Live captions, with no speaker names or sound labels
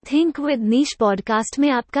Think with niche podcast में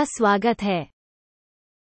आपका स्वागत है।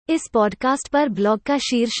 इस पॉडकास्ट पर ब्लॉग का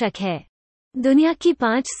शीर्षक है दुनिया की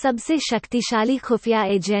 5 सबसे शक्तिशाली खुफिया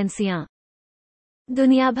एजेंसियां।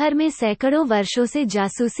 दुनिया भर में सैकड़ों वर्षों से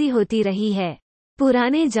जासूसी होती रही है।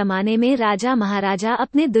 पुराने जमाने में राजा महाराजा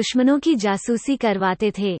अपने दुश्मनों की जासूसी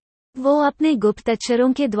करवाते थे। वो अपने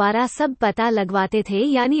गुप्तचरों के द्वारा सब पता लगवाते थे,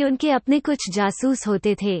 यानी उनके अपने कुछ जासूस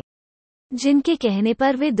होते थे जिनके कहने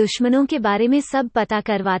पर वे दुश्मनों के बारे में सब पता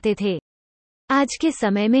करवाते थे। आज के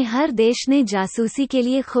समय में हर देश ने जासूसी के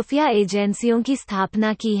लिए खुफिया एजेंसियों की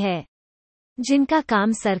स्थापना की है, जिनका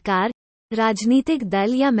काम सरकार, राजनीतिक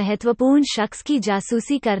दल या महत्वपूर्ण शख्स की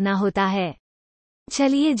जासूसी करना होता है।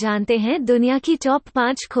 चलिए जानते हैं दुनिया की टॉप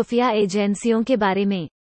 5 खुफिया एजेंसियों के बारे में।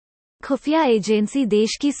 खुफिया एजेंसी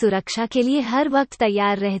देश की सुरक्षा के लिए हर वक्त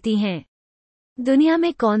तैयार रहती हैं। दुनिया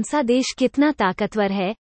में कौन सा देश कितना ताकतवर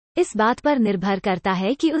है, इस बात पर निर्भर करता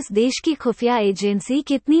है कि उस देश की खुफिया एजेंसी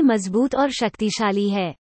कितनी मजबूत और शक्तिशाली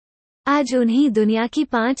है। आज उन्हीं दुनिया की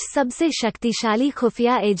 5 सबसे शक्तिशाली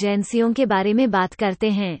खुफिया एजेंसियों के बारे में बात करते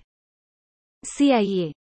हैं।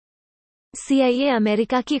 CIA। CIA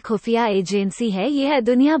अमेरिका की खुफिया एजेंसी है। यह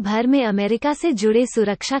दुनिया भर में अमेरिका से जुड़े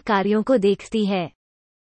सुरक्षा कार्यों को देखती है।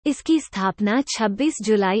 इसकी स्थापना 26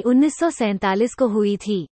 जुलाई 1947 को हुई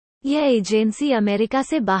थी। यह एजेंसी अमेरिका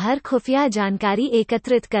से बाहर खुफिया जानकारी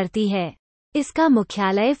एकत्रित करती है। इसका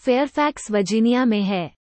मुख्यालय फेयरफैक्स वर्जीनिया में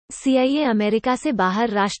है। CIA अमेरिका से बाहर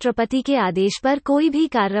राष्ट्रपति के आदेश पर कोई भी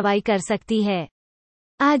कार्रवाई कर सकती है।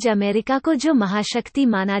 आज अमेरिका को जो महाशक्ति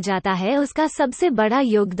माना जाता है, उसका सबसे बड़ा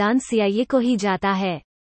योगदान CIA को ही जाता है।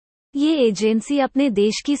 ये एजेंसी अपने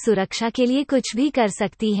देश की सुरक्षा के लिए कुछ भी कर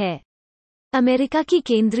सकती है। अमेरिका की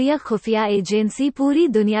केंद्रीय खुफिया एजेंसी पूरी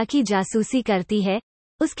दुनिया की जासूसी करती है।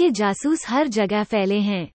 उसके जासूस हर जगह फैले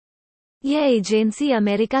हैं। यह एजेंसी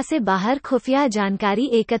अमेरिका से बाहर खुफिया जानकारी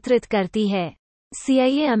एकत्रित करती है।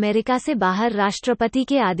 CIA अमेरिका से बाहर राष्ट्रपति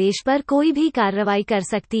के आदेश पर कोई भी कार्रवाई कर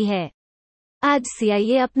सकती है। आज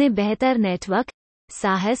CIA अपने बेहतर नेटवर्क,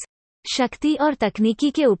 साहस, शक्ति और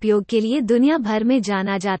तकनीकी के उपयोग के लिए दुनिया भर में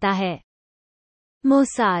जाना जाता है।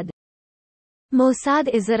 मोसाद। मोसाद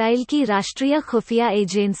इजराइल की राष्ट्रीय खुफिया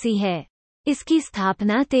एजेंसी है। इसकी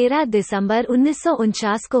स्थापना 13 दिसंबर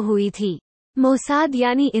 1949 को हुई थी। मोसाद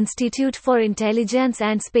यानी Institute for Intelligence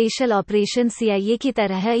and Special Operation CIA की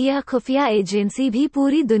तरह यह खुफिया एजेंसी भी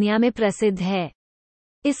पूरी दुनिया में प्रसिद्ध है।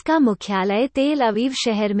 इसका मुख्यालय तेल अवीव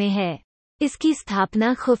शहर में है। इसकी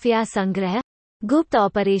स्थापना खुफिया संग्रह, गुप्त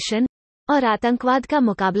ऑपरेशन और आतंकवाद का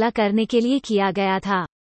मुकाबला करने के लिए किया गया था।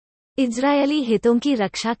 इजरायली हितों की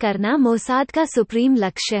रक्षा करना मोसाद का सुप्रीम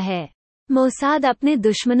लक्ष्य है। मोसाद अपने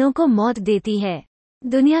दुश्मनों को मौत देती है।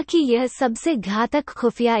 दुनिया की यह सबसे घातक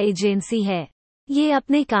खुफिया एजेंसी है। ये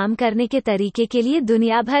अपने काम करने के तरीके के लिए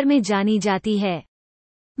दुनिया भर में जानी जाती है।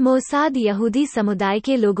 मोसाद यहूदी समुदाय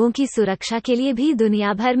के लोगों की सुरक्षा के लिए भी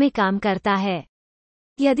दुनिया भर में काम करता है।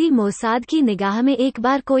 यदि मोसाद की निगाह में एक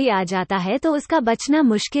बार कोई आ जाता है तो उसका बचना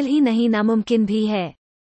मुश्किल ही नहीं, नामुमकिन भी है।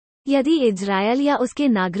 यदि इजरायल या उसके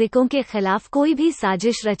नागरिकों के खिलाफ कोई भी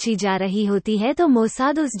साजिश रची जा रही होती है तो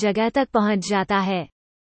मोसाद उस जगह तक पहुंच जाता है।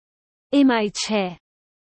 MI6।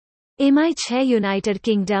 MI6 United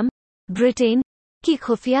kingdom, Britain की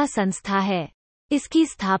खुफिया संस्था है। इसकी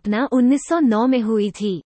स्थापना 1909 में हुई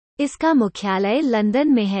थी। इसका मुख्यालय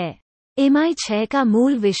लंदन में है। MI6 का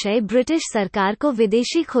मूल विषय ब्रिटिश सरकार को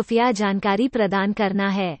विदेशी खुफिया जानकारी प्रदान करना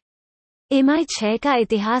है। MI6 का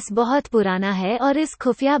इतिहास बहुत पुराना है और इस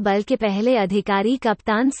खुफिया बल के पहले अधिकारी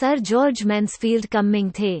कप्तान सर जॉर्ज मैन्सफील्ड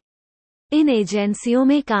कमिंग थे। इन एजेंसियों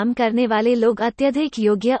में काम करने वाले लोग अत्यधिक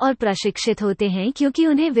योग्य और प्रशिक्षित होते हैं, क्योंकि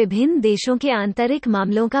उन्हें विभिन्न देशों के आंतरिक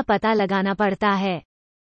मामलों का पता लगाना पड़ता है।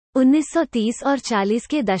 1930 और 40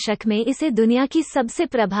 के दशक में इसे दुनिया की सबसे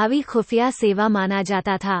प्रभावी खुफिया सेवा माना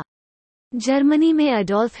जाता था। जर्मनी में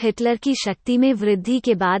एडोल्फ हिटलर की शक्ति में वृद्धि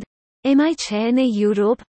के बाद MI6 ने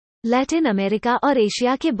यूरोप, लैटिन अमेरिका और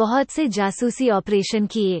एशिया के बहुत से जासूसी ऑपरेशन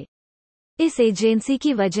किए। इस एजेंसी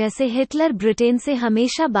की वजह से हिटलर ब्रिटेन से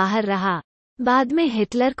हमेशा बाहर रहा। बाद में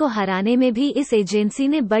हिटलर को हराने में भी इस एजेंसी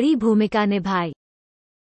ने बड़ी भूमिका निभाई।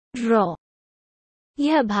 रॉ।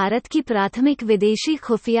 यह भारत की प्राथमिक विदेशी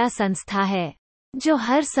खुफिया संस्था है, जो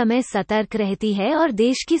हर समय सतर्क रहती है और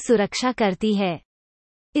देश की सुरक्षा करती है।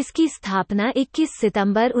 इसकी स्थापना 21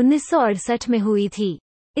 सितंबर 1968 में हुई थी।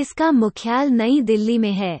 इसका मुख्यालय नई दिल्ली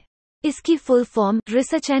में है। इसकी full form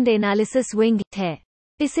Research and Analysis Wing है।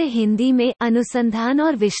 इसे हिंदी में अनुसंधान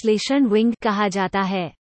और विश्लेषण विंग कहा जाता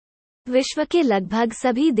है। विश्व के लगभग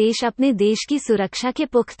सभी देश अपने देश की सुरक्षा के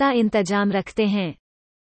पुख्ता इंतजाम रखते हैं।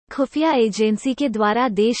 खुफिया एजेंसी के द्वारा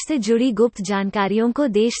देश से जुड़ी गुप्त जानकारियों को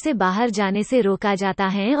देश से बाहर जाने से रोका जाता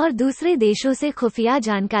है और दूसरे देशों से खुफिया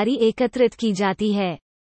जानकारी एकत्रित की जाती है।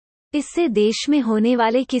 इससे देश में होने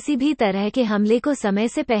वाले किसी भी तरह के हमले को समय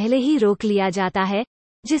से पहले ही रोक लिया जाता है,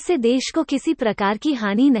 जिससे देश को किसी प्रकार की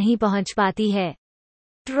हानि नहीं पहुंच पाती है।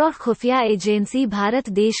 ट्रॉ खुफिया एजेंसी भारत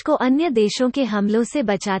देश को अन्य देशों के हमलों से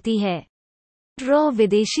बचाती है। ट्रॉ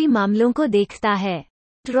विदेशी मामलों को देखता है।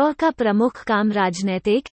 ट्रॉ का प्रमुख काम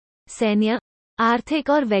राजनैतिक, सैन्य, आर्थिक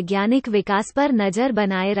और वैज्ञानिक विकास पर नजर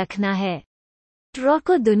बनाए रखना है। ट्रॉ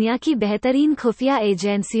को दुनिया की बेहतरीन खुफिया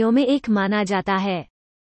एजेंसियों में एक माना जाता है।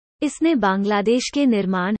 इसने बांग्लादेश के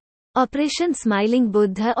निर्माण, ऑपरेशन स्माइलिंग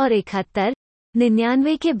बुद्ध और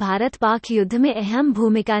 71-99 के भारत-पाक युद्ध में अहम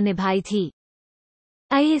भूमिका निभाई थी।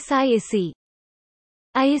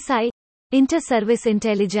 ISI inter service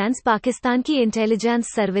intelligence Pakistan की इंटेलिजेंस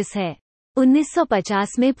सर्विस है।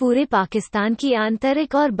 1950 में पूरे पाकिस्तान की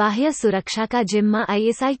आंतरिक और बाह्य सुरक्षा का जिम्मा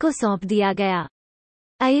आईएसआई को सौंप दिया गया।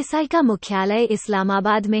 आईएसआई का मुख्यालय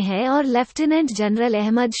इस्लामाबाद में है और लेफ्टिनेंट जनरल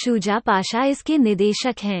अहमद शुजा पाशा इसके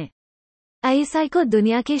निदेशक हैं। आईएसआई को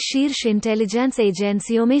दुनिया के शीर्ष इंटेलिजेंस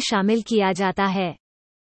एजेंसियों में शामिल किया जाता है।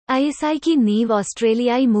 आईएसआई की नींव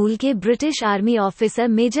ऑस्ट्रेलियाई मूल के British army officer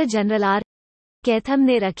major general R. कैथम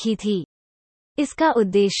ने रखी थी। इसका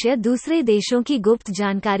उद्देश्य दूसरे देशों की गुप्त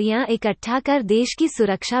जानकारियां इकट्ठा कर देश की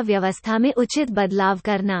सुरक्षा व्यवस्था में उचित बदलाव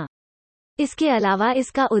करना। इसके अलावा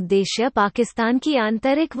इसका उद्देश्य पाकिस्तान की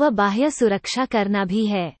आंतरिक व बाह्य सुरक्षा करना भी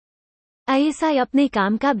है। आईएसआई अपने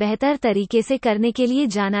काम का बेहतर तरीके से करने के लिए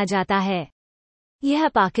जाना जाता है। यह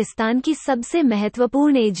पाकिस्तान की सबसे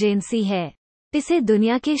महत्वपूर्ण एजेंसी है। इसे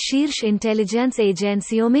दुनिया के शीर्ष इंटेलिजेंस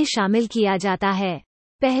एजेंसियों में शामिल किया जाता है।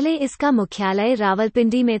 पहले इसका मुख्यालय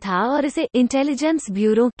रावलपिंडी में था और इसे इंटेलिजेंस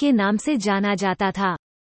ब्यूरो के नाम से जाना जाता था।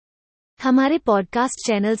 हमारे पॉडकास्ट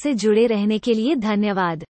चैनल से जुड़े रहने के लिए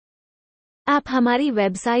धन्यवाद। आप हमारी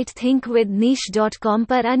वेबसाइट thinkwithniche.com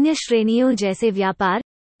पर अन्य श्रेणियों जैसे व्यापार,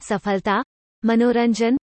 सफलता,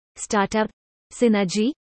 मनोरंजन, स्टार्टअप,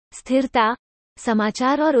 सिनर्जी, स्थिरता,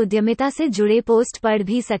 समाचार और उद्यमिता से जुड़े पोस्ट पढ़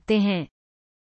भी सकते हैं।